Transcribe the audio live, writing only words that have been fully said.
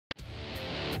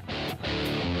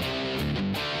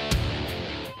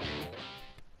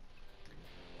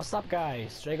What's up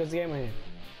guys, DragosZeGamer here,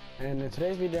 and in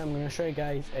today's video I'm going to show you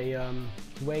guys a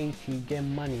way to get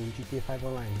money in GTA 5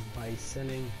 Online by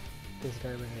selling this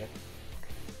guy right here.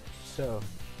 So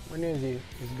what you're going to do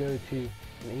is go to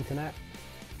the internet,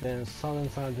 then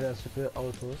silence sound to super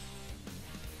autos,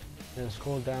 then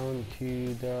scroll down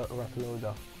to the rough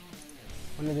loader.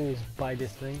 What you're going to do is buy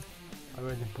this thing. I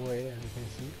already bought it as you can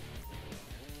see,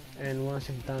 and once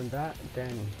you've done that,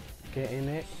 then get in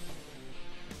it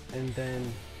and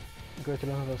then go to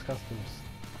one of those customs.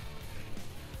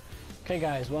 Okay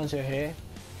guys, once you're here,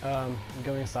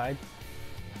 go inside.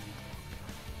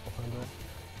 Open the door.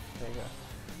 There you go.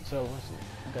 So once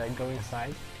you go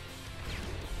inside,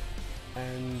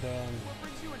 and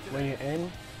when you're in,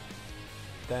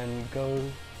 then go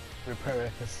repair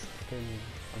it, because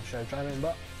I'm sure I'm driving,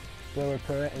 but go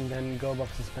repair it and then go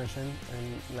above suspension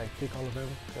and like pick all of them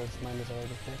because mine is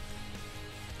already fixed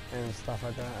and stuff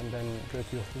like that, and then go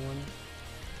to your phone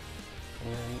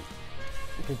and then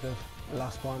get the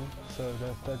last one, so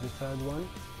the 33rd one,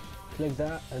 click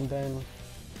that, and then you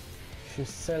should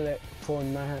sell it for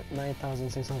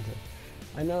 9,600.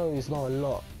 I know it's not a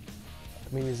lot,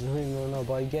 I mean it's really not a lot,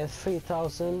 but you get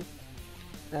 3,000,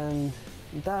 and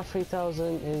that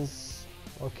 3,000 is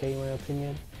okay in my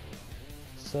opinion.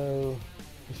 So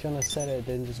if you wanna sell it,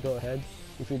 then just go ahead.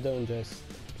 If you don't, just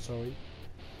sorry.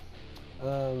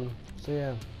 So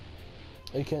yeah,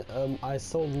 you can. I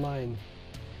sold mine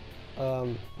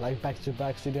like back to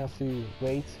back, so you don't have to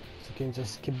wait. So you can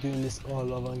just keep doing this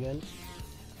all over again.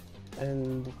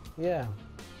 And yeah,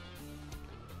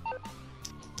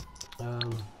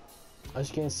 as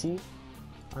you can see,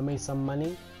 I made some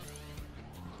money.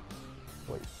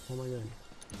 Wait, what am I doing?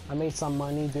 I made some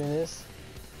money doing this.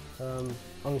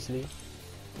 Obviously,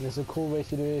 and it's a cool way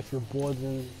to do it if you're bored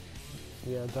and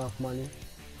don't have money.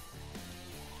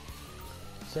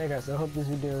 So yeah guys, I hope this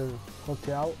video helped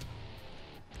you out.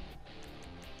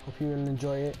 Hope you will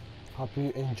enjoy it. Hope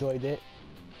you enjoyed it.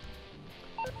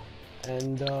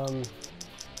 And I'm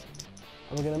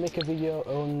gonna make a video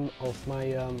of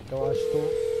my garage tour.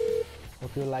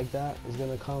 Hope you like that. It's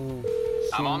gonna come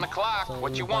soon. I'm on the clock. So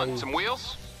what you want? Some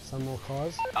wheels? Some more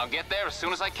cars. I'll get there as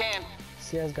soon as I can.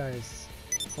 So yes guys,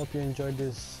 hope you enjoyed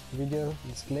this video,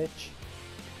 this glitch.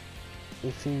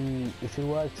 If you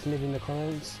worked, leave in the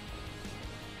comments.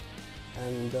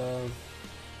 And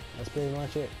that's pretty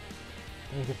much it.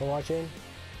 Thank you for watching,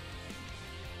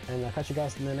 and I'll catch you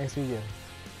guys in the next video.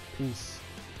 Peace.